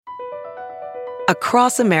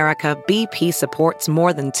Across America, BP supports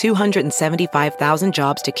more than 275,000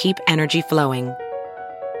 jobs to keep energy flowing.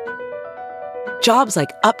 Jobs like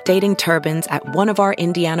updating turbines at one of our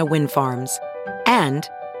Indiana wind farms and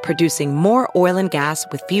producing more oil and gas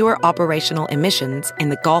with fewer operational emissions in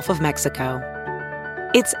the Gulf of Mexico.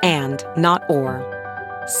 It's and, not or.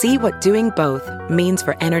 See what doing both means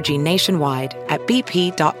for energy nationwide at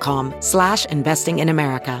bp.com/investing in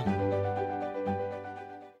America.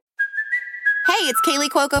 Hey, it's Kaylee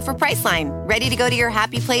Cuoco for Priceline. Ready to go to your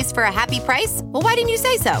happy place for a happy price? Well, why didn't you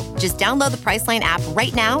say so? Just download the Priceline app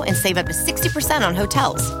right now and save up to 60% on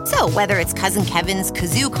hotels. So whether it's Cousin Kevin's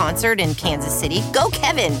Kazoo Concert in Kansas City, go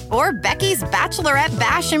Kevin, or Becky's Bachelorette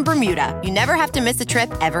Bash in Bermuda, you never have to miss a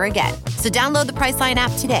trip ever again. So download the Priceline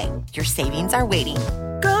app today. Your savings are waiting.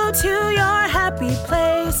 Go to your happy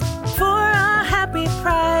place for a happy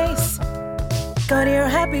price. Go to your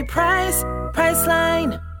happy price,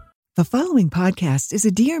 Priceline. The following podcast is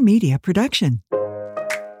a Dear Media production.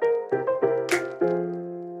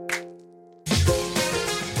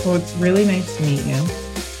 Well, it's really nice to meet you.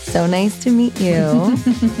 So nice to meet you.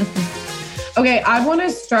 Okay, I want to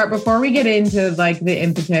start, before we get into like the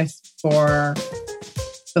impetus for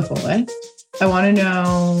the Fullest, I want to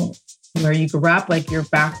know where you grew up, like your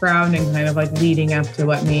background and kind of like leading up to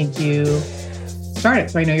what made you start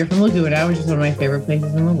it. So I know you're from Laguna, which is one of my favorite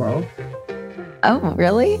places in the world. Oh,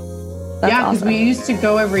 really? That's yeah, because awesome. we used to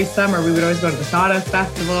go every summer. We would always go to the Sawdust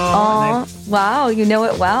Festival. Oh, wow. You know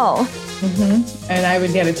it well. Mm-hmm. And I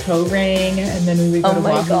would get a toe ring, and then we would go to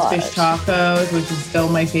Waffles Fish Tacos, which is still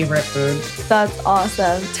my favorite food. That's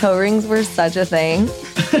awesome. Toe rings were such a thing.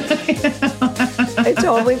 I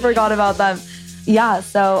totally forgot about them. Yeah,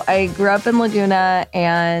 so I grew up in Laguna,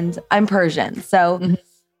 and I'm Persian. So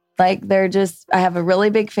like I have a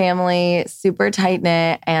really big family, super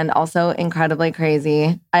tight-knit, and also incredibly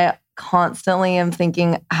crazy. I constantly am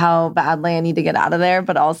thinking how badly I need to get out of there,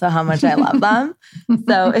 but also how much I love them.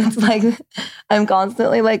 So it's like, I'm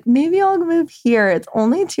constantly like, maybe I'll move here. It's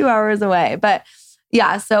only 2 hours away. But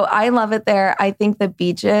yeah, so I love it there. I think the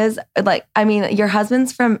beaches, your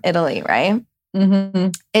husband's from Italy, right? Mm-hmm.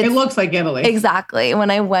 It looks like Italy. Exactly. When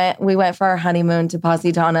we went for our honeymoon to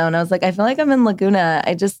Positano, and I was like, I feel like I'm in Laguna.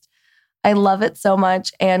 I love it so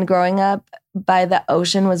much. And growing up by the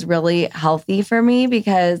ocean was really healthy for me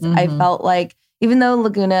because I felt like, even though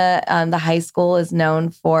Laguna, the high school is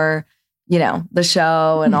known for, the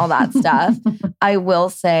show and all that stuff, I will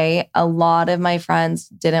say a lot of my friends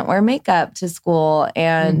didn't wear makeup to school.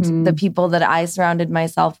 And the people that I surrounded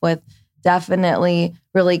myself with definitely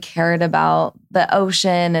really cared about the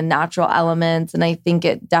ocean and natural elements. And I think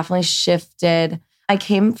it definitely shifted. I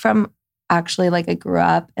came from I grew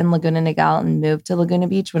up in Laguna Niguel and moved to Laguna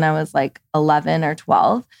Beach when I was like 11 or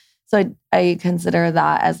 12. So I consider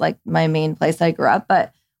that as like my main place I grew up.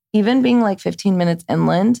 But even being like 15 minutes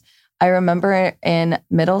inland, I remember in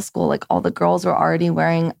middle school, like all the girls were already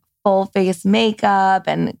wearing full face makeup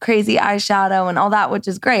and crazy eyeshadow and all that, which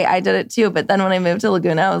is great. I did it too. But then when I moved to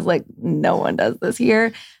Laguna, I was like, no one does this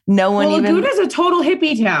here. Laguna's a total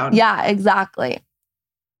hippie town. Yeah, exactly.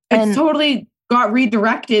 It's totally got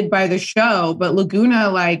redirected by the show, but Laguna,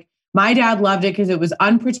 like my dad loved it because it was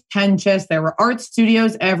unpretentious. There were art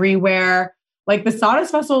studios everywhere. Like the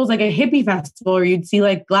Sawdust Festival was like a hippie festival where you'd see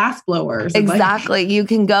like glass blowers. Exactly. You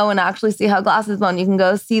can go and actually see how glass is blown. You can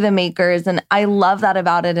go see the makers. And I love that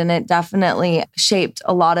about it. And it definitely shaped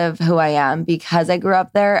a lot of who I am because I grew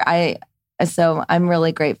up there. So I'm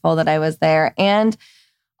really grateful that I was there. And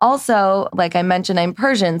also, like I mentioned, I'm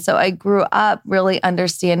Persian. So I grew up really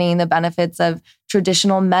understanding the benefits of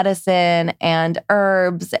traditional medicine and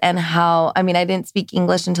herbs and how, I didn't speak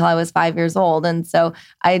English until I was 5 years old. And so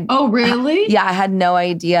Oh, really? Yeah, I had no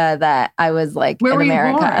idea that I was like Where in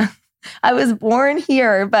America. Were you born? I was born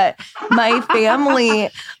here, but my family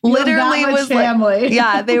literally was family. Like,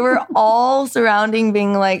 yeah, they were all surrounding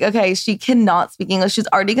being like, okay, she cannot speak English. She's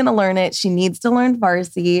already going to learn it. She needs to learn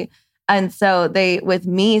Farsi. And so with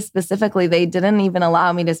me specifically, they didn't even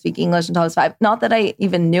allow me to speak English until I was 5. Not that I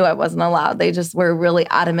even knew I wasn't allowed. They just were really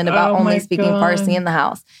adamant about only speaking Farsi in the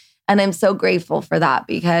house. And I'm so grateful for that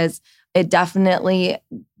because it definitely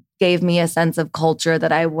gave me a sense of culture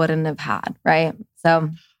that I wouldn't have had, right? So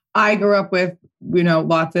I grew up with,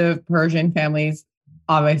 lots of Persian families,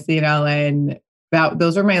 obviously in LA, and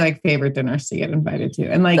those are my like favorite dinners to get invited to,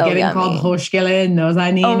 and like so getting yummy. called Hoshgele and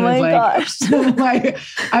Nozanin. Oh my was like, like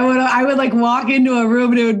I would like walk into a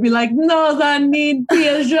room and it would be like Nozanin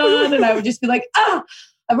Piajan, and I would just be like, I've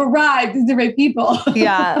arrived. These are my people.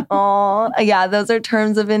 Yeah. Oh, yeah. Those are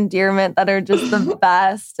terms of endearment that are just the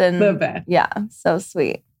best. And the best. Yeah. So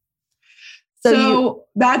sweet. So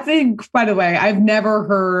that's by the way, I've never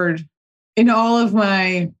heard in all of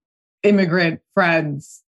my immigrant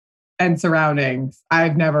friends and surroundings,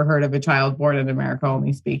 I've never heard of a child born in America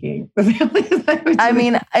only speaking the family language. I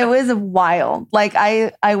mean, it was wild. Like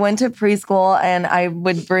I went to preschool and I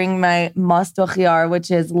would bring my mastochiar, which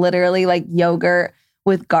is literally like yogurt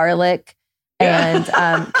with garlic and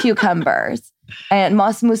cucumbers. And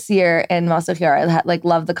mas musir and mastochiar, I like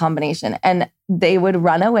love the combination. And they would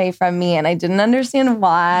run away from me and I didn't understand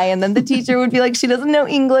why. And then the teacher would be like, she doesn't know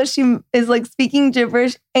English. She is like speaking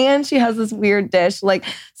gibberish and she has this weird dish. Like,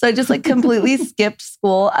 so I just like completely skipped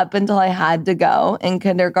school up until I had to go in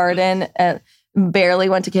kindergarten. Barely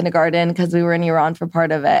went to kindergarten because we were in Iran for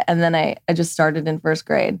part of it. And then I just started in first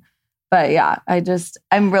grade. But yeah,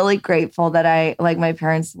 I'm really grateful that my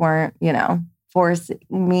parents weren't, force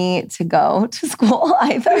me to go to school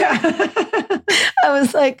either. I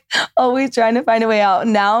was like always trying to find a way out.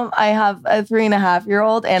 Now I have a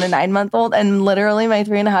 3.5-year-old and a 9-month-old. And literally my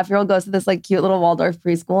 3.5-year-old goes to this like cute little Waldorf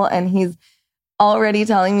preschool and he's already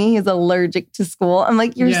telling me he's allergic to school. I'm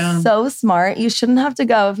like, you're so smart. You shouldn't have to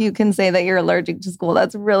go if you can say that you're allergic to school.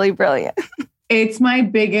 That's really brilliant. It's my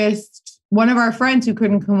biggest, one of our friends who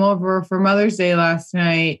couldn't come over for Mother's Day last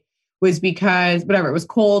night was because whatever, it was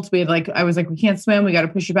cold. We had I was like, we can't swim. We got to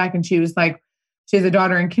push you back. And she was like, she has a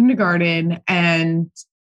daughter in kindergarten and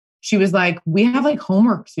she was like, we have like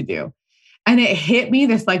homework to do. And it hit me,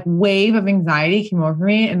 this like wave of anxiety came over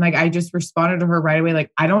me. And like, I just responded to her right away. Like,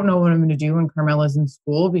 I don't know what I'm going to do when Carmela's in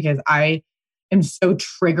school because I am so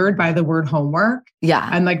triggered by the word homework. Yeah.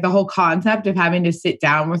 And like the whole concept of having to sit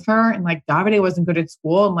down with her and like Davide wasn't good at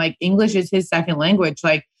school and like English is his second language.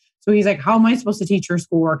 Like, so he's like, how am I supposed to teach her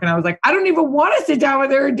schoolwork? And I was like, I don't even want to sit down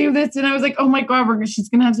with her and do this. And I was like, oh my God, she's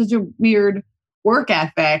going to have such a weird work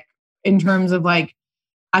ethic in terms of like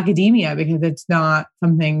academia because it's not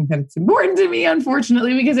something that's important to me,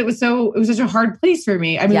 unfortunately, because it was such a hard place for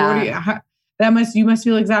me. I mean, you must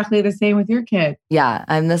feel exactly the same with your kid. Yeah,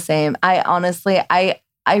 I'm the same. I honestly, I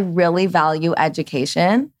really value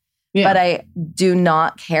education, but I do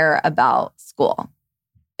not care about school.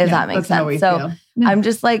 If that makes sense. So I'm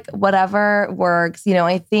just like, whatever works.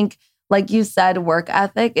 I think, like you said, work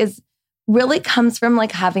ethic really comes from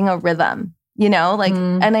like having a rhythm, and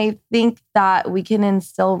I think that we can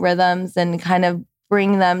instill rhythms and kind of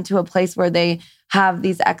bring them to a place where they have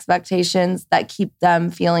these expectations that keep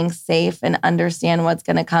them feeling safe and understand what's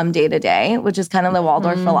going to come day to day, which is kind of the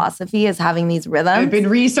Waldorf philosophy, is having these rhythms. I've been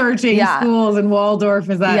researching schools and Waldorf.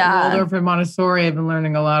 Waldorf and Montessori I've been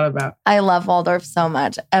learning a lot about. I love Waldorf so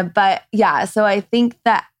much. So I think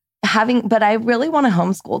that but I really want to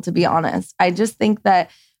homeschool, to be honest. I just think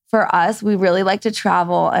that for us, we really like to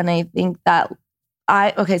travel. And I think that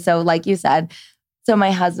so like you said, so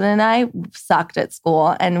my husband and I sucked at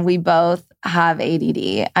school and we both have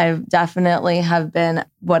ADD. I definitely have been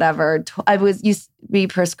I used to be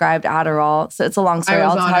prescribed Adderall. So it's a long story. I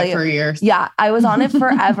was on it for years. Yeah, I was on it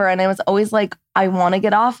forever. And I was always like, I want to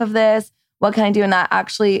get off of this. What can I do? And that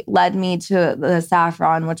actually led me to the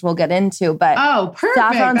saffron, which we'll get into. But perfect.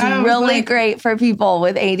 Saffron's really great for people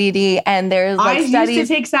with ADD. And there's I used to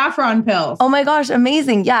take saffron pills. Oh my gosh,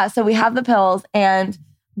 amazing. Yeah, so we have the pills. And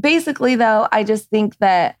basically, though, I just think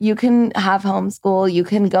that you can have homeschool. You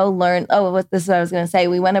can go learn. This is what I was going to say.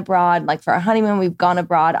 We went abroad, like for our honeymoon. We've gone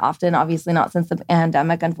abroad often, obviously not since the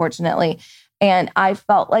pandemic, unfortunately. And I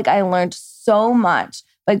felt like I learned so much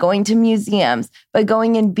by going to museums, by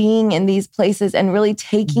going and being in these places and really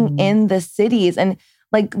taking in the cities. And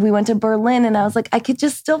like we went to Berlin and I was like, I could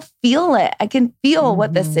just still feel it. I can feel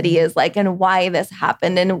what the city is like and why this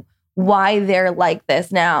happened and why they're like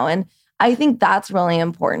this now. And I think that's really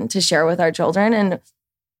important to share with our children. And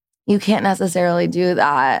you can't necessarily do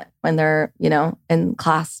that when they're, in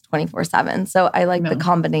class 24/7. So I like the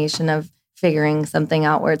combination of figuring something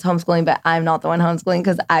out where it's homeschooling, but I'm not the one homeschooling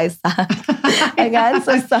because I suck. I guess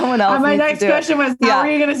so someone else. My next question was, how are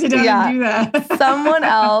you going to sit down and do that? Someone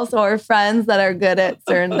else or friends that are good at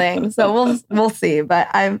certain things. So we'll see. But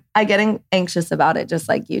I'm getting anxious about it just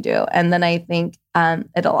like you do. And then I think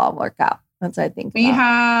it'll all work out. That's what I think. We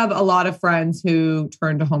have a lot of friends who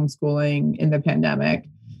turned to homeschooling in the pandemic.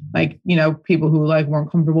 Like, people who like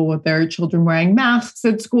weren't comfortable with their children wearing masks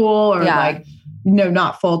at school or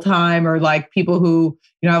not full time, or like people who,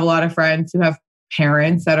 I have a lot of friends who have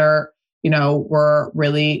parents that are, were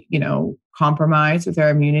really, compromised with their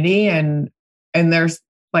immunity. And there's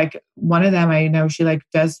like one of them, I know she like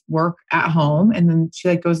does work at home and then she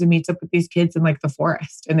like goes and meets up with these kids in like the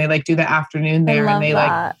forest and they like do the afternoon there and they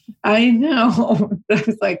that. I know. I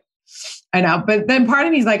was like, I know. But then part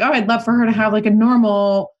of me is like, oh, I'd love for her to have like a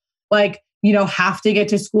normal, like have to get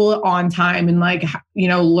to school on time and like,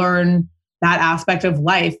 learn that aspect of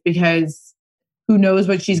life, because who knows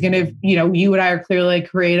what she's going to, you and I are clearly like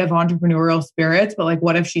creative entrepreneurial spirits, but like,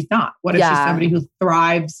 what if she's not? What if she's somebody who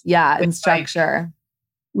thrives in structure?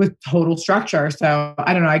 With total structure. So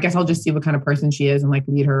I don't know. I guess I'll just see what kind of person she is and like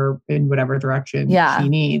lead her in whatever direction she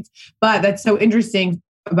needs. But that's so interesting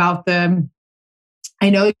about them. I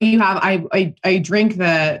know you have, I drink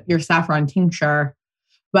your saffron tincture,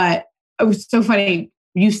 but it was so funny.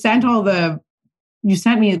 You sent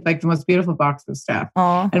me like the most beautiful box of stuff.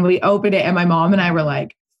 Aww. And we opened it and my mom and I were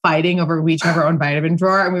like fighting over, we each have our own vitamin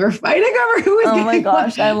drawer and we were fighting over who was Oh my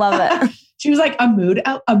gosh. I love it. She was like, a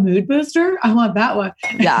mood booster? I want that one.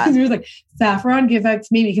 Yeah. She was like, saffron, give that to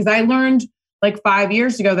me. Because I learned like 5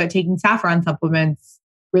 years ago that taking saffron supplements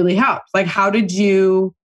really helps. Like, how did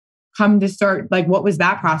you come to start? Like, what was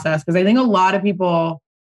that process? Because I think a lot of people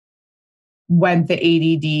went the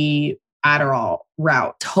ADD Adderall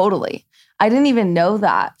route. Totally. I didn't even know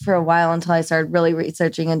that for a while until I started really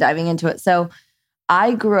researching and diving into it. So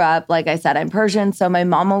I grew up, like I said, I'm Persian. So my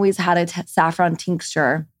mom always had a saffron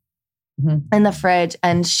tincture in the fridge,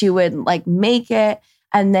 and she would like make it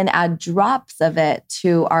and then add drops of it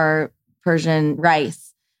to our Persian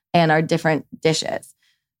rice and our different dishes.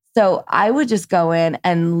 So I would just go in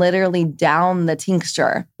and literally down the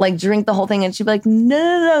tincture, like drink the whole thing. And she'd be like,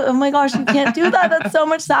 no. Oh my gosh, you can't do that. That's so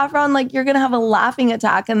much saffron. Like you're going to have a laughing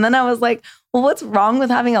attack. And then I was like, well, what's wrong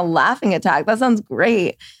with having a laughing attack? That sounds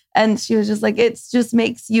great. And she was just like, it just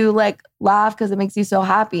makes you like laugh because it makes you so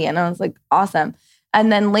happy. And I was like, awesome. And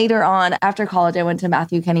then later on, after college, I went to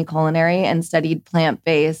Matthew Kenny Culinary and studied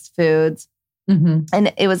plant-based foods.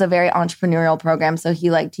 And it was a very entrepreneurial program. So he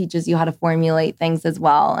like teaches you how to formulate things as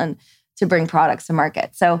well and to bring products to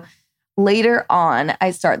market. So later on,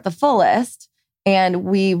 I start the Fullest, and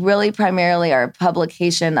we really primarily are a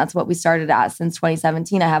publication. That's what we started as since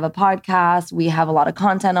 2017. I have a podcast. We have a lot of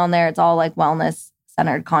content on there. It's all like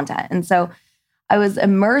wellness-centered content. And so I was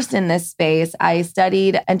immersed in this space. I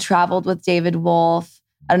studied and traveled with David Wolf.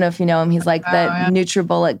 I don't know if you know him. He's like the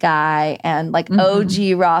NutriBullet guy and like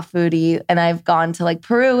OG raw foodie. And I've gone to like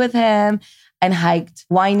Peru with him and hiked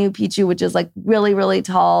Huayna Picchu, which is like really, really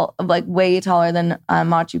tall, like way taller than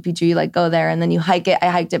Machu Picchu. You like go there and then you hike it. I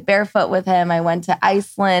hiked it barefoot with him. I went to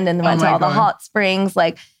Iceland and went to all the hot springs.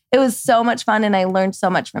 Like it was so much fun. And I learned so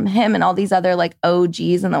much from him and all these other like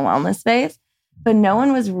OGs in the wellness space. But no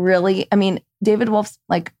one was really, David Wolf's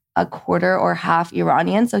like a quarter or half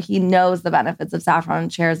Iranian. So he knows the benefits of saffron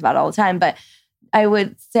and shares about it all the time. But I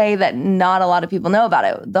would say that not a lot of people know about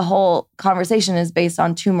it. The whole conversation is based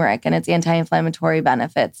on turmeric and its anti-inflammatory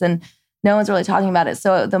benefits. And no one's really talking about it.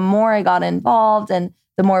 So the more I got involved and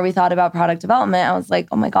the more we thought about product development, I was like,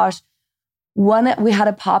 oh my gosh, we had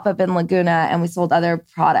a pop-up in Laguna and we sold other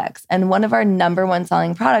products. And one of our number one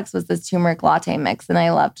selling products was this turmeric latte mix. And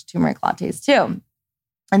I loved turmeric lattes too.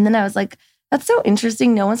 And then I was like, that's so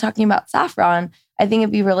interesting. No one's talking about saffron. I think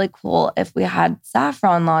it'd be really cool if we had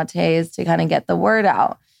saffron lattes to kind of get the word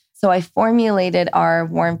out. So I formulated our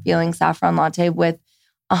warm feeling saffron latte with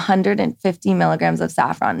 150 milligrams of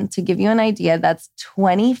saffron. To give you an idea, that's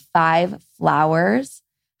 25 flowers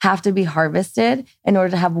have to be harvested in order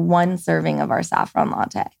to have one serving of our saffron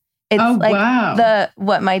latte. It's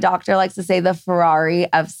what my doctor likes to say, the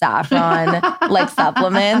Ferrari of saffron, like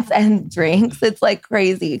supplements and drinks. It's like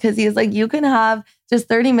crazy because he's like, you can have just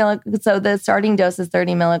 30 milligrams. So the starting dose is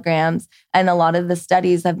 30 milligrams. And a lot of the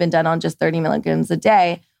studies have been done on just 30 milligrams a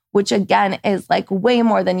day, which again is like way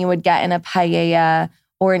more than you would get in a paella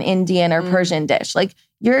or an Indian or Persian dish. Like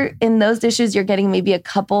you're in those dishes, you're getting maybe a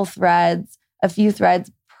few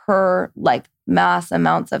threads per like mass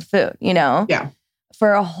amounts of food, Yeah.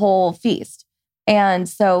 For a whole feast. And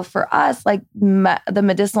so for us, like the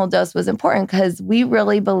medicinal dose was important because we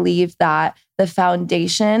really believe that the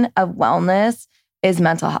foundation of wellness is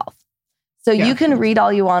mental health. So you can read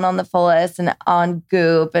all you want on the Fullest and on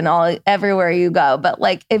Goop and everywhere you go. But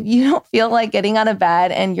like, if you don't feel like getting out of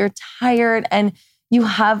bed and you're tired and you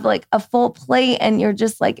have like a full plate and you're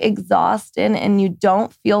just like exhausted and you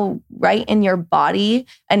don't feel right in your body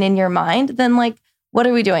and in your mind, then like, what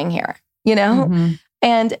are we doing here?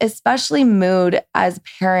 And especially mood as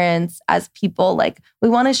parents, as people, like we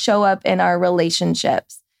want to show up in our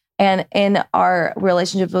relationships and in our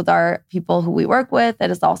relationships with our people who we work with. That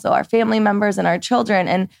is also our family members and our children.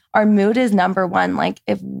 And our mood is number one. Like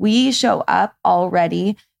if we show up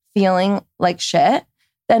already feeling like shit,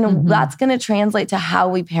 then that's going to translate to how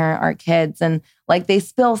we parent our kids. And like they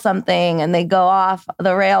spill something and they go off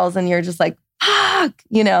the rails and you're just like, fuck,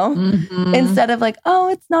 instead of like, oh,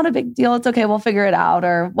 it's not a big deal. It's okay. We'll figure it out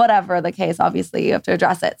or whatever the case. Obviously, you have to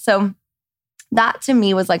address it. So That to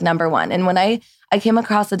me was like number one. And when I came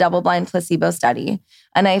across a double-blind placebo study,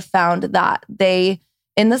 and I found that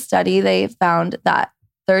in the study, they found that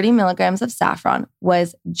 30 milligrams of saffron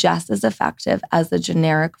was just as effective as the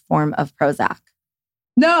generic form of Prozac.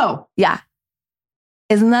 No. Yeah.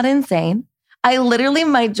 Isn't that insane? I literally,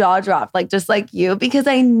 my jaw dropped, like just like you, because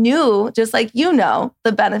I knew, just like you know,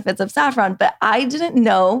 the benefits of saffron, but I didn't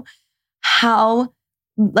know how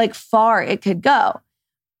like far it could go.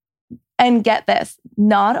 And get this,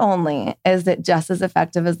 not only is it just as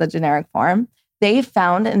effective as the generic form, they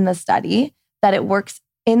found in the study that it works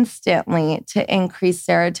instantly to increase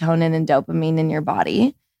serotonin and dopamine in your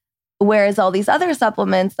body. Whereas all these other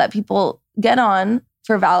supplements that people get on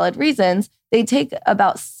for valid reasons, they take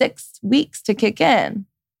about 6 weeks to kick in.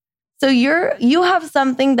 So you have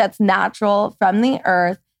something that's natural from the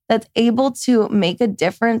earth that's able to make a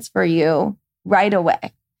difference for you right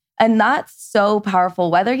away. And that's so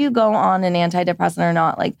powerful, whether you go on an antidepressant or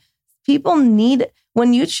not. Like people need,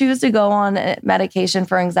 when you choose to go on medication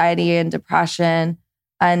for anxiety and depression,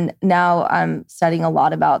 and now I'm studying a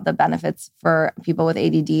lot about the benefits for people with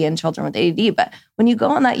ADD and children with ADD. But when you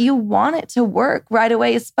go on that, you want it to work right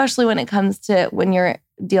away, especially when it comes to when you're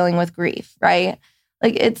dealing with grief, right?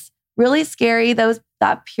 Like it's really scary.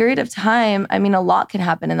 That period of time, I mean, a lot can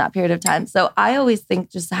happen in that period of time. So I always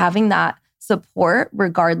think just having that support,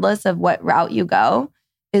 regardless of what route you go,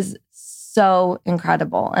 is so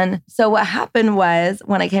incredible. And so what happened was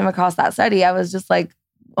when I came across that study, I was just like,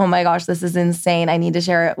 oh my gosh, this is insane. I need to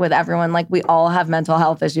share it with everyone. Like we all have mental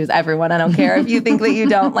health issues, everyone. I don't care if you think that you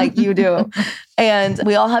don't, like you do. And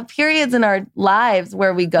we all have periods in our lives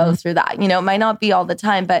where we go through that. You know, it might not be all the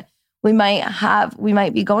time, but we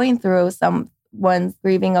might be going through someone's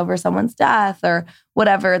grieving over someone's death or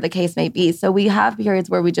whatever the case may be. So we have periods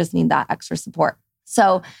where we just need that extra support.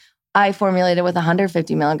 So I formulated with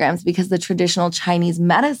 150 milligrams because the traditional Chinese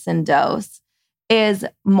medicine dose is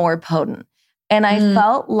more potent. And I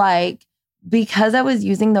felt like because I was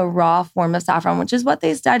using the raw form of saffron, which is what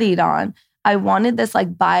they studied on, I wanted this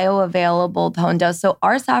like bioavailable potent dose. So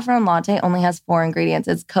our saffron latte only has 4 ingredients.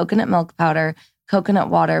 It's coconut milk powder, coconut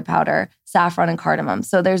water powder, saffron, and cardamom.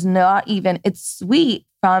 So there's not even, it's sweet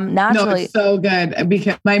from naturally. No, it's so good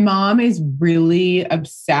because my mom is really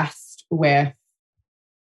obsessed with,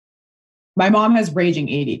 my mom has raging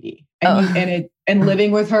ADD and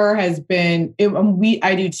living with her has been,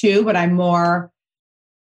 I do too, but I'm more,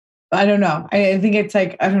 I don't know. I think it's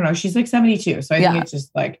like, I don't know. She's like 72. So I think it's just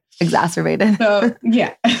like exacerbated. So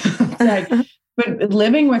yeah, but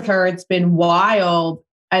living with her, it's been wild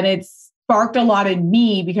and it's sparked a lot in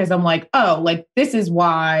me because I'm like, oh, like this is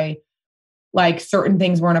why like certain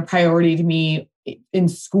things weren't a priority to me in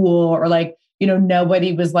school or like, you know,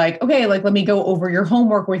 nobody was like, okay, like, let me go over your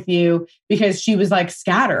homework with you because she was like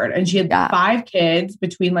scattered and she had 5 kids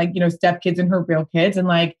between like, you know, stepkids and her real kids. And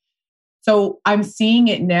like, so I'm seeing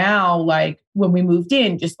it now, like when we moved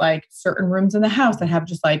in, just like certain rooms in the house that have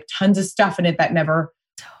just like tons of stuff in it that never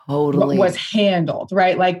totally was handled,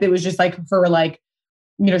 right? Like it was just like her, like,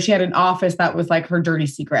 you know, she had an office that was like her dirty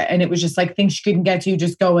secret and it was just like things she couldn't get to,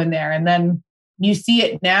 just go in there. And then you see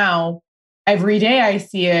it now. Every day I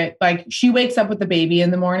see it, like she wakes up with the baby in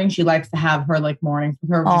the morning. She likes to have her like mornings with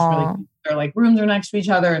her, which is really cute. Their like rooms are next to each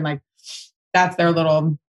other. And like, that's their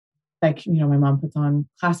little, like, you know, my mom puts on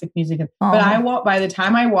classic music. But by the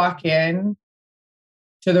time I walk in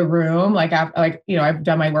to the room, like, after, like, you know, I've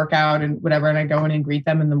done my workout and whatever, and I go in and greet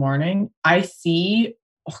them in the morning, I see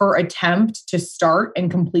her attempt to start and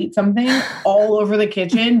complete something all over the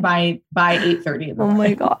kitchen by 8:30 in the morning. Oh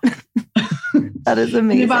my God. That is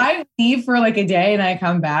amazing. If I leave for like a day and I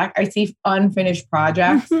come back, I see unfinished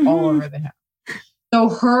projects all over the house. So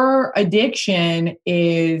her addiction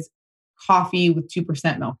is coffee with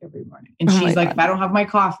 2% milk every morning. And she's like, if I don't have my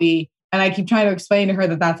coffee, and I keep trying to explain to her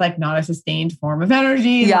that that's like not a sustained form of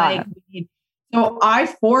energy. Yeah. So I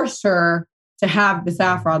forced her to have the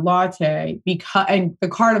saffron latte and the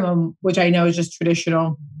cardamom, which I know is just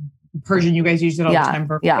traditional Persian. You guys use it all the time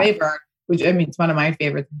for flavor. Which, I mean, it's one of my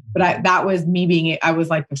favorites, but that was me I was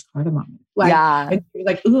like, there's cardamom. Like, and she was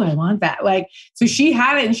like, ooh, I want that. Like, so she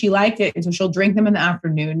had it and she liked it. And so she'll drink them in the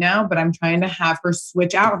afternoon now, but I'm trying to have her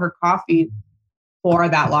switch out her coffee for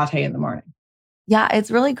that latte in the morning. Yeah,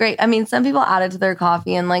 it's really great. I mean, some people add it to their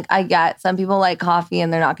coffee and like, I get some people like coffee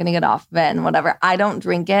and they're not going to get off of it and whatever. I don't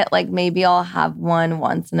drink it. Like maybe I'll have one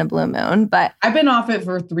once in a blue moon, but I've been off it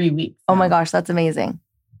for 3 weeks. Oh my gosh, that's amazing.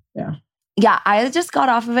 Yeah. Yeah, I just got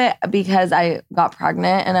off of it because I got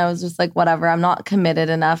pregnant and I was just like, whatever, I'm not committed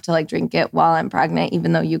enough to like drink it while I'm pregnant,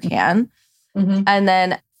 even though you can. Mm-hmm. And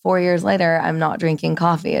then 4 years later, I'm not drinking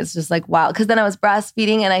coffee. It's just like, wow. Because then I was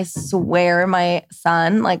breastfeeding and I swear my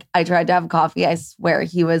son, like I tried to have coffee. I swear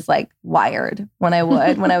he was like wired when I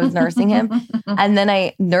was nursing him. And then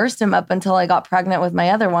I nursed him up until I got pregnant with my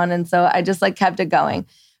other one. And so I just like kept it going.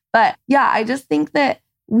 But yeah, I just think that,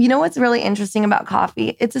 you know, what's really interesting about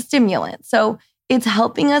coffee? It's a stimulant. So it's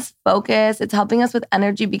helping us focus. It's helping us with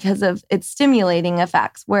energy because of its stimulating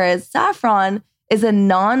effects. Whereas saffron is a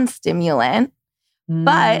non-stimulant.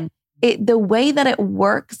 But the way that it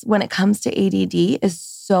works when it comes to ADD is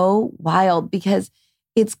so wild because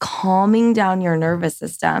it's calming down your nervous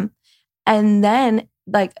system. And then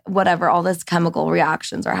like whatever, all this chemical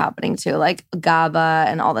reactions are happening too, like GABA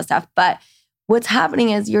and all this stuff. But what's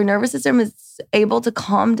happening is your nervous system is able to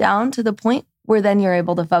calm down to the point where then you're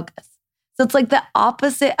able to focus. So it's like the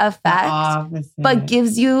opposite effect, but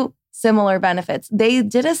gives you similar benefits. They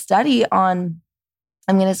did a study on,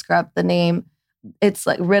 I'm going to screw up the name. It's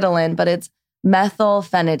like Ritalin, but it's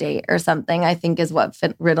methylphenidate or something, I think is what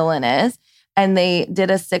Ritalin is. And they did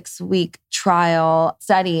a 6-week trial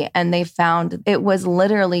study and they found it was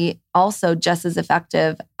literally also just as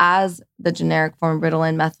effective as the generic form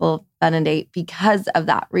Ritalin methylphenidate because of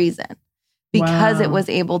that reason. Because it was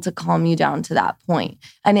able to calm you down to that point.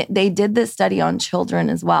 And they did this study on children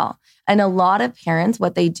as well. And a lot of parents,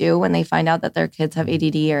 what they do when they find out that their kids have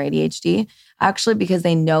ADD or ADHD, actually because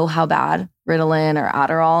they know how bad Ritalin or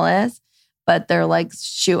Adderall is, but they're like,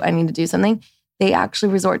 shoot, I need to do something. They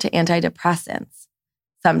actually resort to antidepressants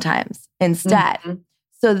sometimes instead.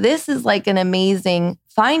 So this is like an amazing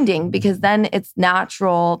finding because then it's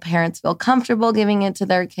natural. Parents feel comfortable giving it to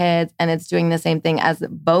their kids and it's doing the same thing as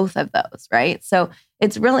both of those, right? So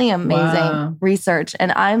it's really amazing research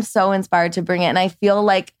and I'm so inspired to bring it. And I feel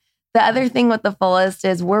like the other thing with the Fullest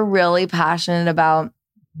is we're really passionate about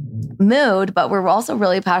mood, but we're also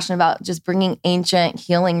really passionate about just bringing ancient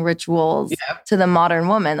healing rituals to the modern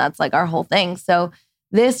woman. That's like our whole thing. So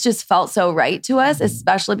this just felt so right to us,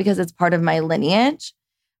 especially because it's part of my lineage.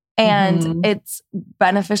 And it's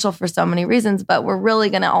beneficial for so many reasons, but we're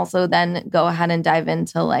really going to also then go ahead and dive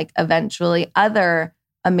into like eventually other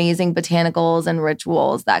amazing botanicals and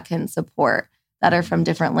rituals that can support that are from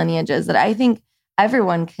different lineages that I think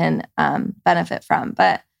everyone can benefit from.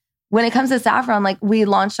 But when it comes to saffron, like we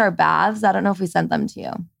launched our baths. I don't know if we sent them to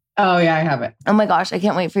you. Oh yeah, I have it. Oh my gosh, I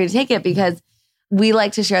can't wait for you to take it because we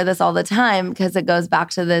like to share this all the time because it goes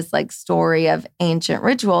back to this like story of ancient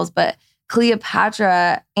rituals, but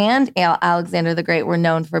Cleopatra and Alexander the Great were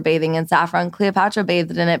known for bathing in saffron. Cleopatra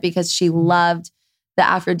bathed in it because she loved the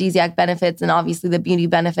aphrodisiac benefits and obviously the beauty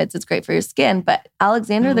benefits. It's great for your skin. But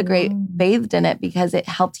Alexander the Great bathed in it because it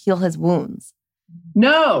helped heal his wounds.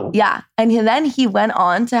 No. Yeah. And then he went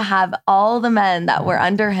on to have all the men that were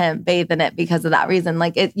under him bathe in it because of that reason.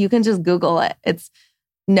 Like you can just Google it. It's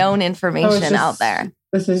known information out there.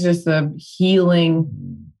 This is just a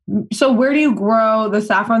healing. So where do you grow the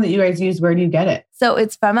saffron that you guys use? Where do you get it? So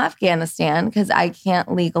it's from Afghanistan because I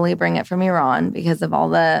can't legally bring it from Iran because of all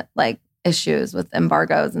the like issues with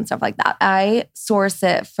embargoes and stuff like that. I source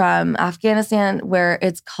it from Afghanistan where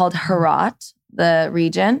it's called Herat, the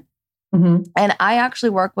region. And I actually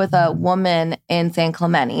work with a woman in San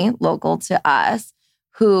Clemente, local to us,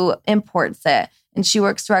 who imports it. And she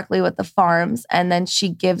works directly with the farms and then she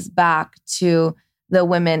gives back to the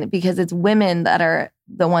women because it's women that are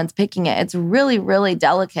the ones picking it. It's really, really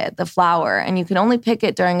delicate, the flower. And you can only pick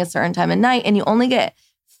it during a certain time of night and you only get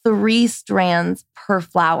 3 strands per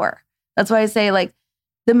flower. That's why I say like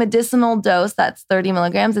the medicinal dose, that's 30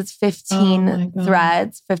 milligrams. It's 15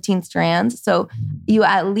 threads, 15 strands. So you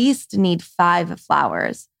at least need 5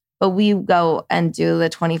 flowers, but we go and do the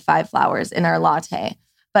 25 flowers in our latte.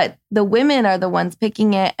 But the women are the ones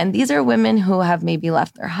picking it. And these are women who have maybe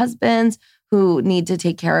left their husbands, who need to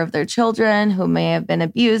take care of their children, who may have been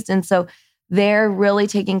abused. And so they're really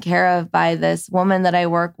taken care of by this woman that I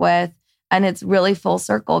work with. And it's really full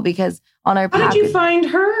circle because on our How did you find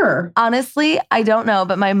her? Honestly, I don't know.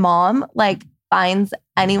 But my mom like finds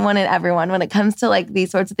anyone and everyone when it comes to like these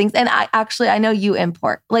sorts of things. And I know you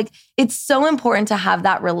import. Like it's so important to have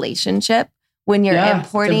that relationship when you're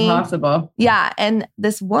importing. It's impossible. Yeah. And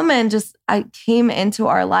this woman I came into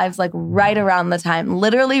our lives like right around the time,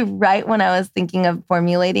 literally right when I was thinking of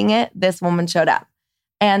formulating it, this woman showed up.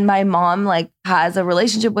 And my mom like has a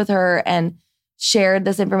relationship with her and shared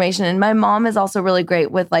this information. And my mom is also really great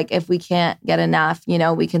with like, if we can't get enough, you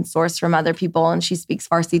know, we can source from other people and she speaks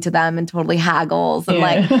Farsi to them and totally haggles. And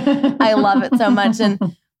like, I love it so much.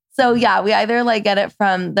 And so yeah, we either like get it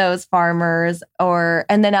from those farmers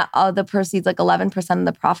and then the proceeds, like 11% of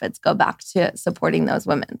the profits go back to supporting those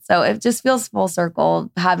women. So it just feels full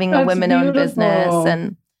circle having a women-owned business.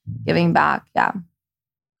 And giving back. Yeah.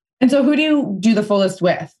 And so who do you do the Fullest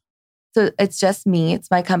with? So it's just me.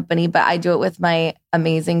 It's my company, but I do it with my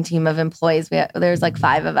amazing team of employees. There's like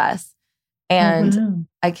 5 of us. And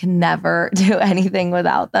I can never do anything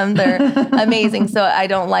without them. They're amazing. So I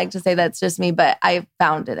don't like to say that's just me, but I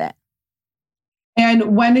founded it.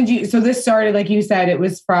 And when did you, so this started, like you said, it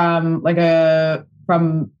was from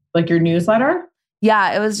your newsletter?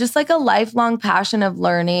 Yeah, it was just like a lifelong passion of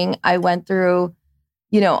learning. I went through,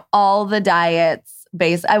 all the diets.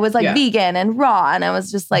 I was like vegan and raw, and I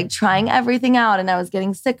was just like trying everything out, and I was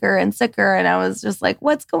getting sicker and sicker, and I was just like,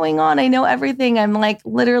 what's going on? I know everything. I'm like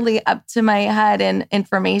literally up to my head in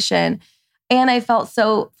information. And I felt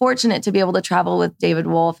so fortunate to be able to travel with David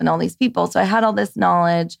Wolf and all these people. So I had all this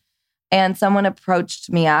knowledge, and someone approached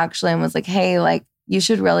me actually and was like, hey, like you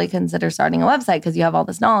should really consider starting a website because you have all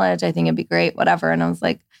this knowledge. I think it'd be great, whatever. And I was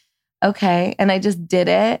like, okay. And I just did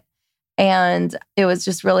it. And it was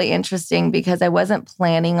just really interesting because I wasn't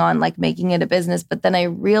planning on like making it a business, but then I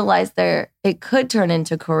realized it could turn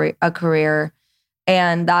into a career.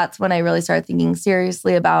 And that's when I really started thinking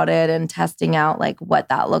seriously about it and testing out like what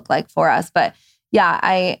that looked like for us. But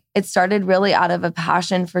yeah, it started really out of a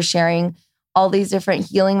passion for sharing all these different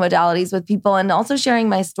healing modalities with people and also sharing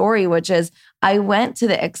my story, which is I went to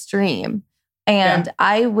the extreme and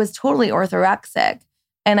I was totally orthorexic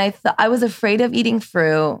and I was afraid of eating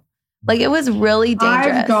fruit. Like it was really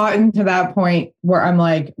dangerous. I've gotten to that point where I'm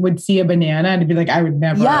like, would see a banana and be like, I would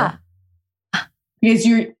never. Yeah. Because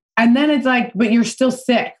and then it's like, but you're still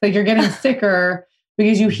sick. Like you're getting sicker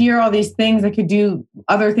because you hear all these things that could do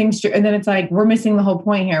other things. And then it's like, we're missing the whole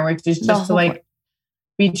point here, which is just to like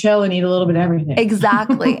be chill and eat a little bit of everything.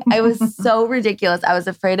 Exactly. I was so ridiculous. I was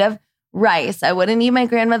afraid of rice. I wouldn't eat my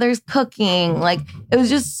grandmother's cooking. Like it was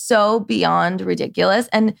just so beyond ridiculous.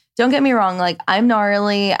 And don't get me wrong, like I'm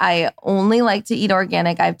gnarly. I only like to eat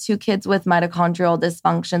organic. I have 2 kids with mitochondrial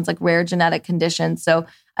dysfunctions, like rare genetic conditions. So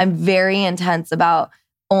I'm very intense about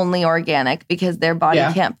only organic because their body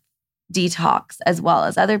can't detox as well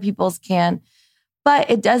as other people's can.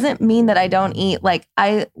 But it doesn't mean that I don't eat. Like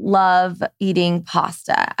I love eating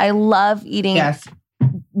pasta. I love eating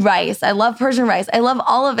rice. I love Persian rice. I love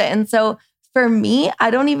all of it. And so for me,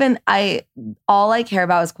 all I care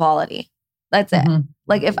about is quality. That's it.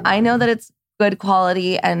 Like if I know that it's good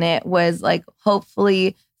quality and it was like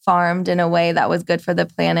hopefully farmed in a way that was good for the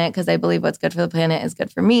planet, because I believe what's good for the planet is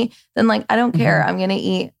good for me, then like, I don't care. I'm going to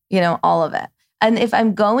eat, all of it. And if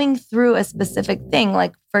I'm going through a specific thing,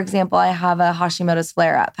 like for example, I have a Hashimoto's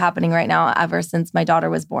flare-up happening right now ever since my daughter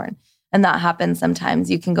was born. And that happens sometimes.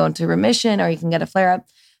 You can go into remission or you can get a flare-up.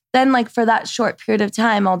 Then like for that short period of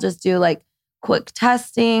time, I'll just do like quick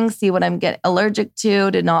testing, see what I'm allergic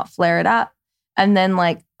to not flare it up. And then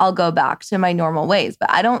like I'll go back to my normal ways.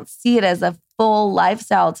 But I don't see it as a full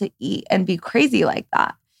lifestyle to eat and be crazy like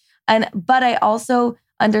that. But I also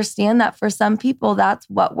understand that for some people, that's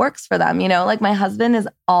what works for them. Like my husband is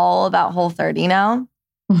all about Whole30 now,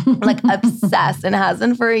 like obsessed and has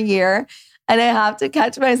been for a year. And I have to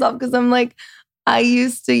catch myself because I'm like, I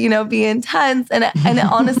used to, be intense and it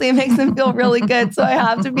honestly makes him feel really good. So I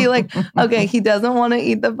have to be like, okay, he doesn't want to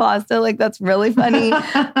eat the pasta. Like, that's really funny,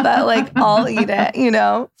 but like, I'll eat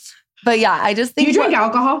it, But yeah, I just think. Do you drink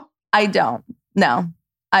alcohol? I don't. No.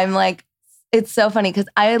 I'm like, it's so funny because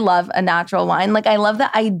I love a natural wine. Like, I love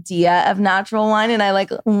the idea of natural wine and I like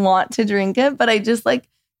want to drink it, but I just like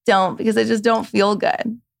don't because I just don't feel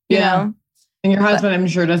good, you know? And your husband, I'm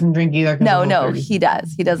sure, doesn't drink either. No, he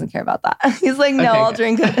does. He doesn't care about that. He's like, no, I'll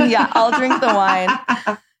drink it. Yeah, I'll drink the wine.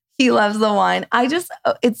 He loves the wine.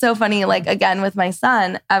 It's so funny. Like, again, with my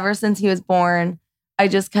son, ever since he was born, I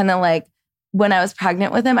just kind of like, when I was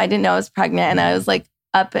pregnant with him, I didn't know I was pregnant. And I was like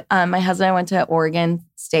my husband and I went to Oregon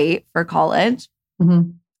State for college.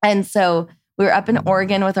 And so we were up in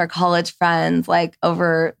Oregon with our college friends, like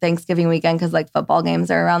over Thanksgiving weekend, because like football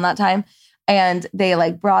games are around that time. And they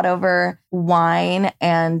like brought over wine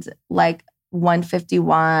and like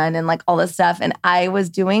 151 and like all this stuff. And I was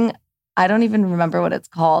doing, I don't even remember what it's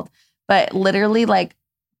called, but literally like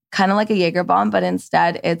kind of like a Jaeger bomb, but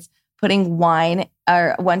instead it's putting wine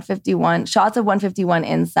or 151 shots of 151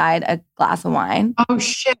 inside a glass of wine. Oh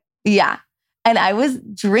shit. Yeah. And I was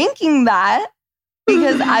drinking that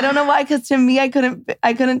because I don't know why, because to me, I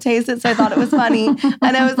couldn't taste it. So I thought it was funny.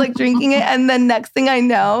 And I was like drinking it. And then next thing I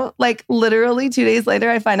know, like literally 2 days later,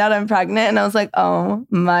 I find out I'm pregnant. And I was like, oh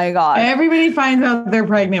my God. Everybody finds out they're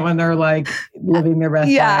pregnant when they're like living their best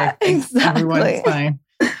life. Yeah, exactly. Everyone's fine.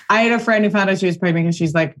 I had a friend who found out she was pregnant because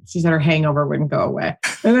she said her hangover wouldn't go away.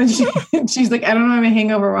 And then she's like, I don't know, my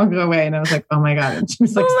hangover won't go away. And I was like, oh my God. And she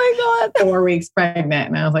was like, 4 weeks pregnant.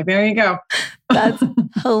 And I was like, there you go. That's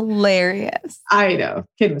hilarious. I know.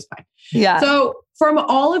 Kid was fine. Yeah. So from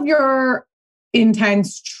all of your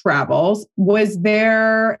intense travels, was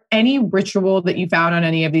there any ritual that you found on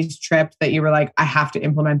any of these trips that you were like, I have to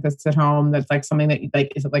implement this at home? That's like something that you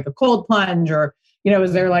like, is it like a cold plunge or,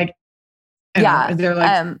 is there like, is there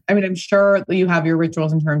like, I'm sure you have your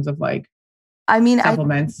rituals in terms of like,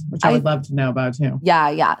 supplements, which I would love to know about too.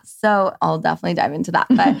 Yeah. So I'll definitely dive into that.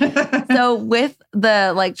 But so with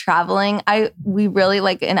the like traveling, we really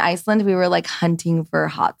like in Iceland, we were like hunting for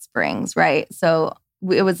hot springs, right? So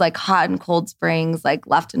it was like hot and cold springs, like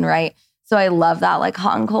left and right. So I love that, like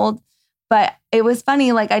hot and cold. But it was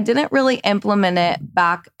funny, like I didn't really implement it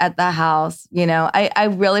back at the house. I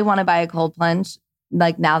really want to buy a cold plunge.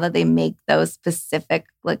 Like now that they make those specific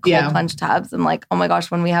like cold plunge tubs, I'm like, oh my gosh,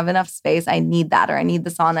 when we have enough space, I need that, or I need the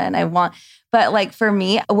sauna but like for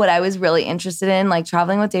me, what I was really interested in, like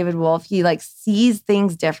traveling with David Wolf, he like sees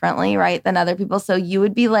things differently, right, than other people. So you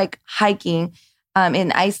would be like hiking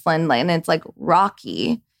in Iceland, like, and it's like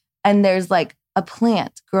rocky, and there's like a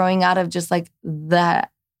plant growing out of just like the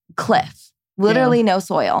cliff, literally no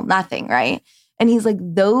soil, nothing, right? And he's like,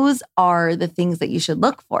 those are the things that you should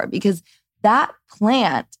look for, because that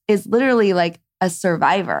plant is literally like a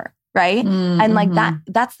survivor, right? And like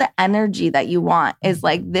that's the energy that you want, is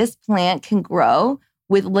like this plant can grow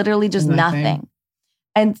with literally just nothing.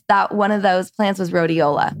 And that one of those plants was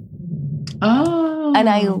rhodiola. Oh. And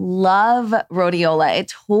I love rhodiola. It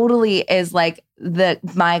totally is like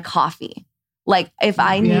my coffee. Like if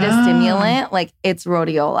I need a stimulant, like it's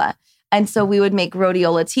rhodiola. And so we would make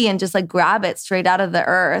rhodiola tea and just like grab it straight out of the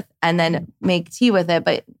earth and then make tea with it.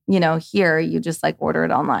 But, here you just like order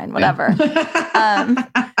it online, whatever. But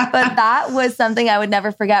that was something I would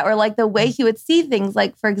never forget. Or like the way he would see things,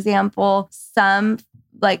 like, for example, some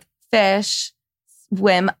like fish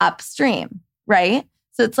swim upstream, right?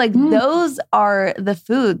 So it's like those are the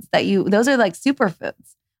foods those are like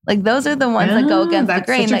superfoods. Like those are the ones that go against the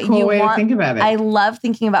grain that you want. To think about it. I love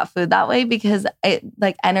thinking about food that way because it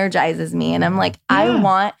like energizes me. And I'm like, I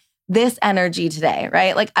want this energy today,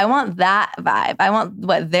 right? Like I want that vibe. I want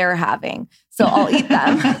what they're having. So I'll eat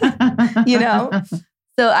them,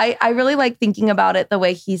 So I really like thinking about it the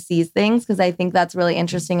way he sees things, because I think that's really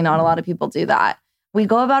interesting and not a lot of people do that. We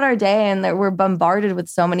go about our day and we're bombarded with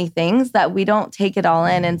so many things that we don't take it all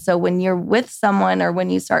in. And so when you're with someone or when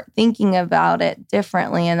you start thinking about it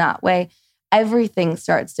differently in that way, everything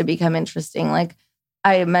starts to become interesting. Like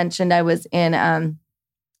I mentioned, I was in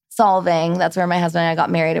Solvang. That's where my husband and I got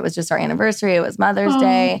married. It was just our anniversary. It was Mother's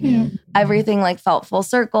Day. Yeah. Everything like felt full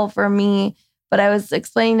circle for me. But I was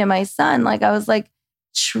explaining to my son, like I was like,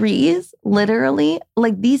 trees, literally,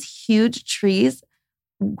 like these huge trees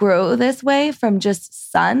grow this way from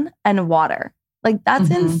just sun and water. Like that's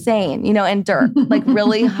insane, and dirt, like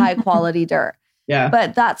really high quality dirt. Yeah.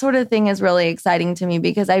 But that sort of thing is really exciting to me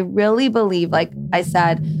because I really believe, like I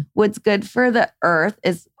said, what's good for the earth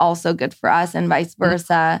is also good for us and vice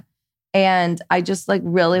versa. And I just like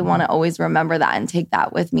really want to always remember that and take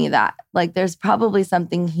that with me, that like there's probably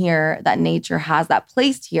something here that nature has that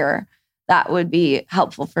placed here that would be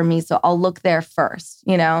helpful for me. So I'll look there first,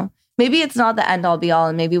 Maybe it's not the end all be all.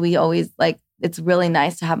 And maybe we always like, it's really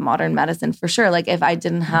nice to have modern medicine for sure. Like if I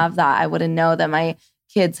didn't have that, I wouldn't know that my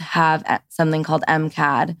kids have something called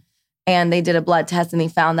MCAD, and they did a blood test and they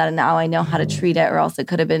found that, and now I know how to treat it, or else it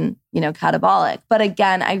could have been, catabolic. But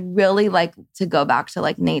again, I really like to go back to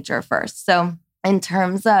like nature first. So in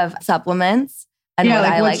terms of supplements, and what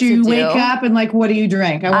I like to do. You wake up and like, what do you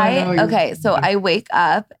drink? I wake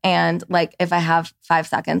up and like, if I have 5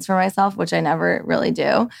 seconds for myself, which I never really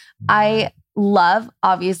do, I love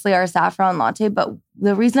obviously our saffron latte. But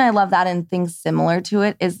the reason I love that and things similar to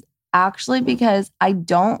it is actually because I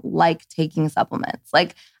don't like taking supplements.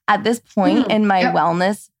 Like at this point in my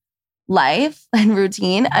wellness life and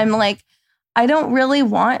routine, I'm like, I don't really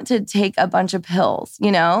want to take a bunch of pills,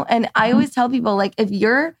 And I always tell people, like, if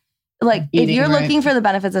you're looking for the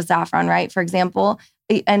benefits of saffron, right? For example,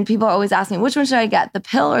 and people always ask me, which one should I get, the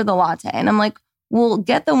pill or the latte? And I'm like, well,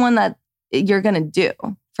 get the one that you're going to do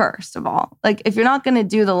first of all. Like if you're not going to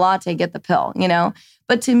do the latte, get the pill,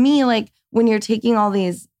 But to me, like when you're taking all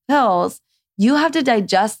these pills, you have to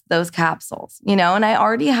digest those capsules, And I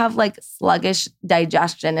already have like sluggish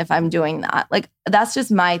digestion if I'm doing that. Like that's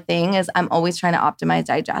just my thing, is I'm always trying to optimize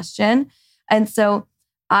digestion. And so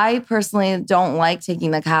I personally don't like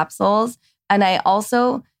taking the capsules. And I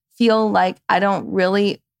also feel like I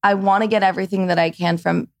want to get everything that I can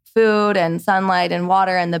from food and sunlight and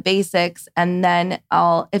water and the basics. And then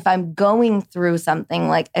if I'm going through something,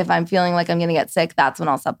 like if I'm feeling like I'm going to get sick, that's when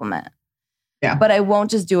I'll supplement. Yeah. But I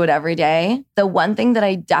won't just do it every day. The one thing that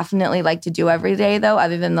I definitely like to do every day, though,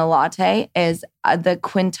 other than the latte, is the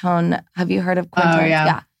Quintone. Have you heard of Quintone? Oh,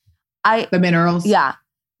 yeah. The minerals. Yeah.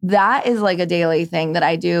 That is like a daily thing that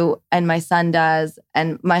I do, and my son does,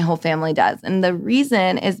 and my whole family does. And the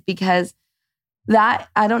reason is because that,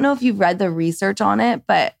 I don't know if you've read the research on it,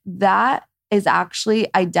 but that is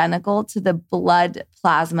actually identical to the blood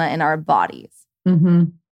plasma in our bodies. Mm-hmm.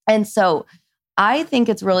 And so I think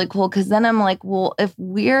it's really cool because then I'm like, well, if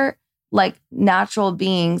we're like natural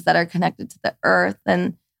beings that are connected to the earth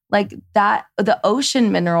and like that, the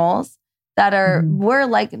ocean minerals that are, we're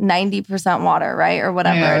like 90% water, right? Or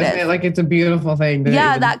whatever it is. Like it's a beautiful thing.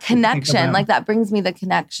 That connection, like that brings me the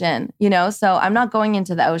connection, you know? So I'm not going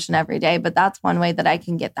into the ocean every day, but that's one way that I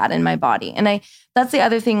can get that in my body. And that's the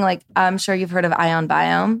other thing, like I'm sure you've heard of Ion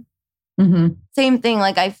Biome. Mm-hmm. Same thing.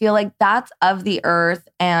 Like, I feel like that's of the earth.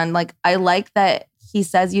 And like, I like that he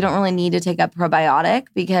says you don't really need to take a probiotic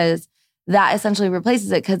because that essentially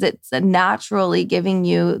replaces it because it's naturally giving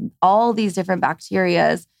you all these different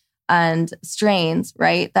bacterias and strains,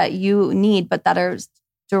 right, that you need, but that are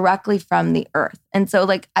directly from the earth. And so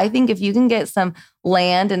like, I think if you can get some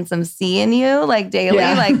land and some sea in you, like daily,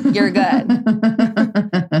 like you're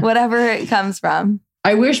good, whatever it comes from.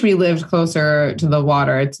 I wish we lived closer to the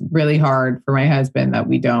water. It's really hard for my husband that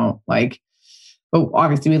we don't like, but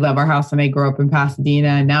obviously we love our house and I grew up in Pasadena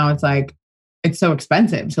and now it's like, it's so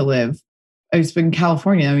expensive to live. I've been in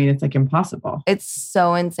California. I mean, it's like impossible. It's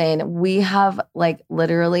so insane. We have like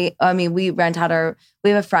literally, I mean, we have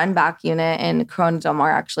a front and back unit in Corona Del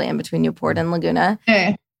Mar, actually in between Newport and Laguna.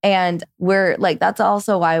 Hey. And we're like, that's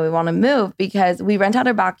also why we want to move because we rent out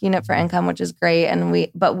our back unit for income, which is great.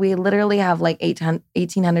 But we literally have like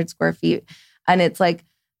 1,800 square feet. And it's like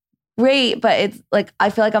great, but it's like, I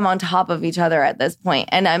feel like I'm on top of each other at this point.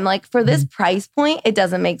 And I'm like, for this price point, it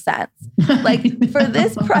doesn't make sense. Like for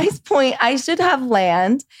this price point, I should have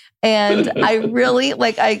land. And I really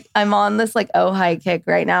like, I'm on this like Ojai kick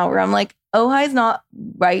right now where I'm like, Ojai's not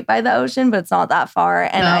right by the ocean, but it's not that far.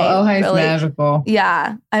 And Ojai's really, magical.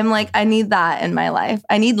 Yeah. I'm like, I need that in my life.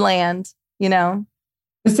 I need land, you know?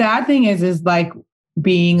 The sad thing is like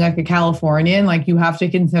being like a Californian, like you have to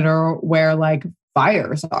consider where like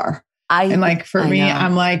fires are. And like for me,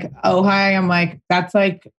 I'm like, Ojai, I'm like, that's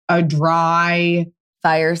like a dry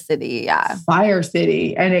fire city. Yeah. Fire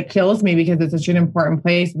city. And it kills me because it's such an important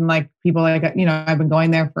place. And like people like, you know, I've been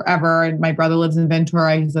going there forever. And my brother lives in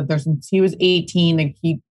Ventura. He's lived there since he was 18. Like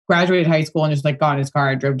he graduated high school and just like got in his car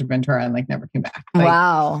and drove to Ventura and like never came back. Like,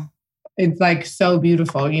 wow. It's like so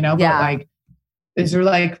beautiful, you know, but like, these are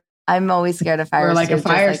like, I'm always scared of fires. Or like a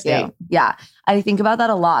fire state. Like yeah. I think about that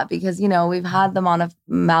a lot because, you know, we've had the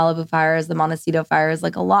Malibu fires, the Montecito fires,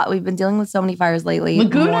 like a lot. We've been dealing with so many fires lately.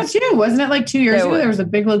 Laguna too. Wasn't it like 2 years ago? There was a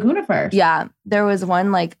big Laguna fire. Yeah. There was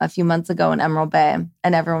one like a few months ago in Emerald Bay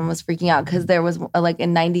and everyone was freaking out because there was like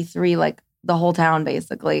in 93, like the whole town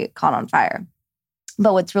basically caught on fire.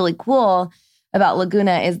 But what's really cool about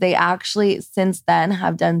Laguna is they actually since then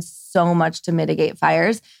have done so much to mitigate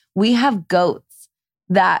fires. We have goats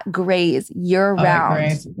that graze year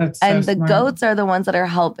round. That's so and the smart. goats are the ones that are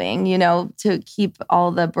helping, you know, to keep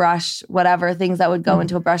all the brush, whatever things that would go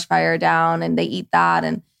into a brush fire down and they eat that.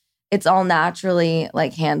 And it's all naturally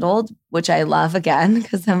like handled, which I love again,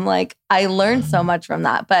 because I'm like, I learned so much from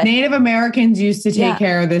that. But Native Americans used to take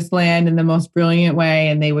care of this land in the most brilliant way.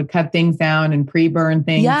 And they would cut things down and pre-burn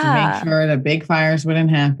things to make sure that big fires wouldn't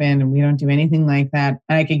happen. And we don't do anything like that.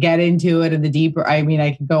 And I could get into it in the deeper, I mean,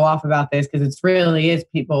 I could go off about this because it's really is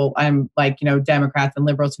people, I'm like, you know, Democrats and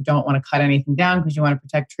liberals who don't want to cut anything down because you want to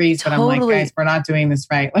protect trees. But I'm like, guys, we're not doing this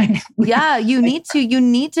right. Like, yeah, you need to,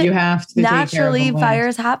 you have to naturally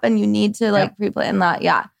fires happen. You need to like pre-plan that.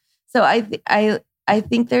 Yeah. So I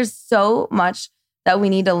think there's so much that we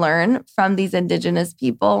need to learn from these indigenous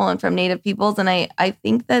people and from Native peoples. And I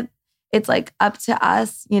think that it's like up to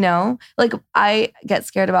us, you know, like I get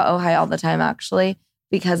scared about Ojai all the time, actually,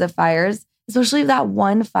 because of fires, especially that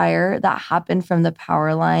one fire that happened from the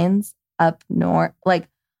power lines up north. Like,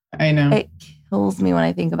 I know it kills me when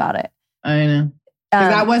I think about it. I know.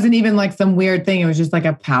 That wasn't even like some weird thing. It was just like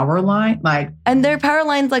a power line. Like, and there are power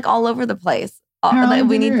lines like all over the place.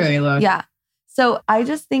 We need really look. Yeah. So I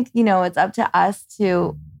just think, you know, it's up to us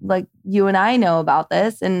to like you and I know about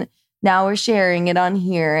this and now we're sharing it on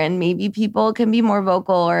here and maybe people can be more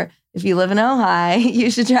vocal or if you live in Ojai, you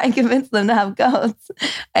should try and convince them to have goats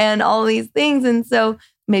and all these things. And so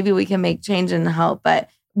maybe we can make change and help. But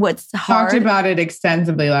what's hard. Talked about it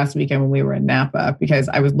extensively last weekend when we were in Napa because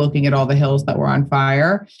I was looking at all the hills that were on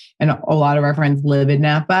fire and a lot of our friends live in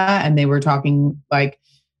Napa and they were talking like,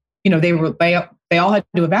 you know, they they all had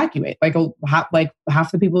to evacuate. Like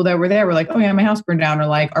half the people that were there were like, oh yeah, my house burned down, or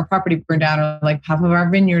like our property burned down, or like half of our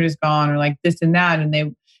vineyard is gone, or like this and that.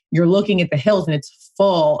 And you're looking at the hills and it's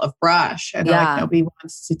full of brush, and like nobody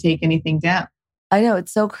wants to take anything down. I know,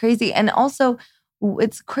 it's so crazy. And also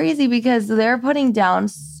it's crazy because they're putting down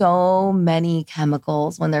so many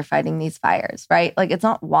chemicals when they're fighting these fires, right? Like it's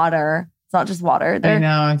not water. It's not just water. They're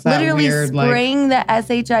it's literally weird, spraying the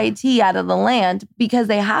SHIT out of the land because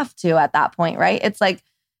they have to at that point, right? It's like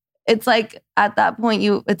at that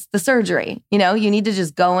point, it's the surgery. You know, you need to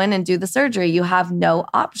just go in and do the surgery. You have no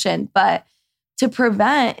option. But to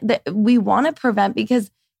prevent, we want to prevent because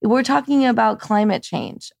we're talking about climate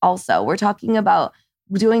change also. We're talking about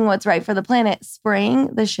doing what's right for the planet.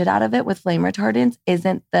 Spraying the shit out of it with flame retardants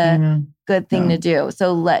isn't the good thing to do.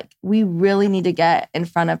 So we really need to get in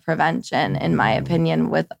front of prevention, in my opinion,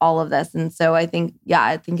 with all of this. And so I think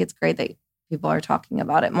it's great that people are talking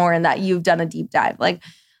about it more and that you've done a deep dive. Like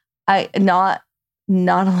not a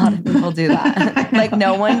lot of people do that. Like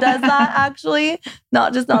no one does that actually.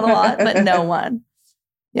 Not a lot, but no one.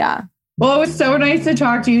 Yeah. Well, it was so nice to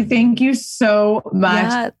talk to you. Thank you so much.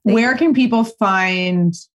 Yeah, where can people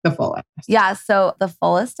find the Fullest? Yeah, so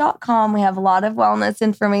thefullest.com. We have a lot of wellness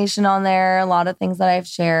information on there, a lot of things that I've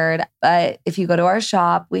shared. But if you go to our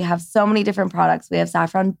shop, we have so many different products. We have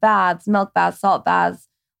saffron baths, milk baths, salt baths,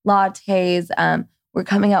 lattes. We're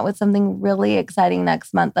coming out with something really exciting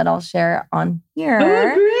next month that I'll share on here.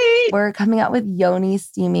 Oh, great. We're coming out with yoni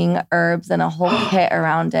steaming herbs and a whole kit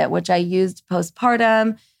around it, which I used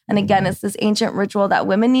postpartum. And again, it's this ancient ritual that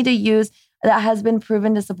women need to use that has been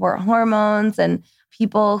proven to support hormones and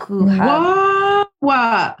people who have...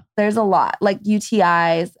 What? There's a lot. Like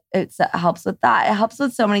UTIs, it helps with that. It helps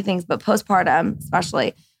with so many things, but postpartum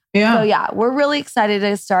especially. Yeah. So yeah, we're really excited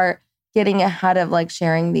to start getting ahead of like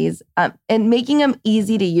sharing these and making them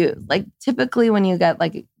easy to use. Like typically when you get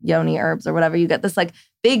like yoni herbs or whatever, you get this like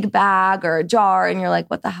big bag or a jar and you're like,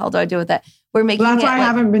 what the hell do I do with it? We're making that's why I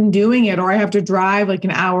haven't been doing it, or I have to drive like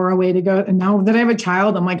an hour away to go. And now that I have a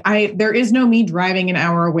child, I'm like, there is no me driving an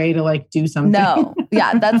hour away to like do something. No.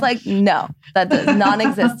 Yeah. That's like, no, that is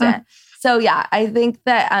non-existent. So yeah, I think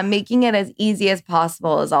that making it as easy as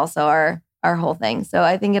possible is also our whole thing. So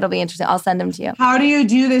I think it'll be interesting. I'll send them to you. How do you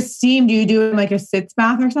do this steam? Do you do it in like a sitz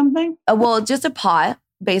bath or something? Well, just a pot,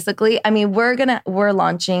 basically. I mean, we're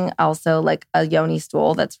launching also like a yoni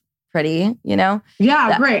stool that's pretty, you know?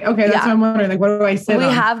 Yeah, great. Okay, that's what I'm wondering. Like, what do I sit on?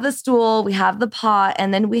 We have the stool, we have the pot,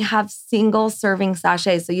 and then we have single serving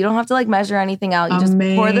sachets. So you don't have to like measure anything out. You just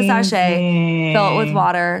pour the sachet, fill it with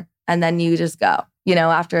water, and then you just go. You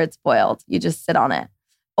know, after it's boiled, you just sit on it.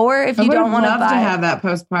 Or if you don't want to buy, to have that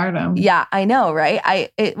postpartum. Yeah, I know, right?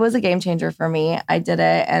 It was a game changer for me. I did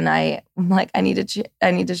it, and I'm like, I need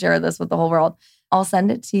to share this with the whole world. I'll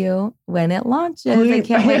send it to you when it launches. I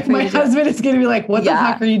can't wait for my husband is going to be like, what the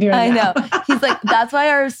fuck are you doing? I know. He's like, that's why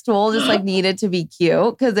our stool just like needed to be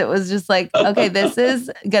cute, because it was just like, okay, this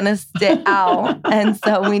is going to stick out. And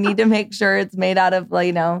so we need to make sure it's made out of, like,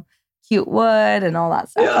 you know, cute wood and all that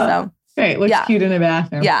stuff. Yeah. So okay, it looks cute in a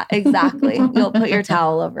bathroom. Yeah, exactly. You'll put your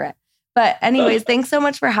towel over it. But anyways, thanks so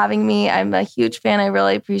much for having me. I'm a huge fan. I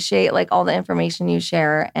really appreciate like all the information you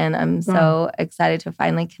share. And I'm so excited to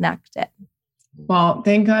finally connect it. Well,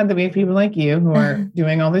 thank God that we have people like you who are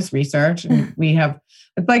doing all this research. And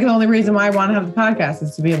it's like the only reason why I want to have the podcast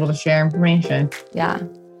is to be able to share information. Yeah.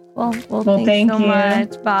 Well, thanks so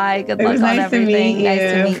much. Bye. Good luck on everything. Nice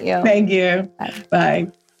to meet you. Thank you.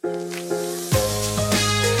 Bye.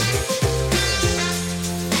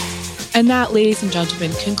 And that, ladies and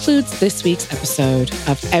gentlemen, concludes this week's episode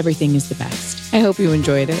of Everything is the Best. I hope you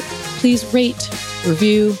enjoyed it. Please rate,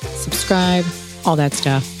 review, subscribe, all that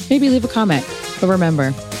stuff. Maybe leave a comment. But remember,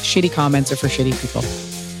 shitty comments are for shitty people.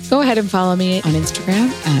 Go ahead and follow me on Instagram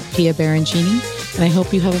at Pia Barancini. And I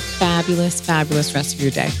hope you have a fabulous, fabulous rest of your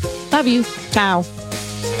day. Love you. Ciao.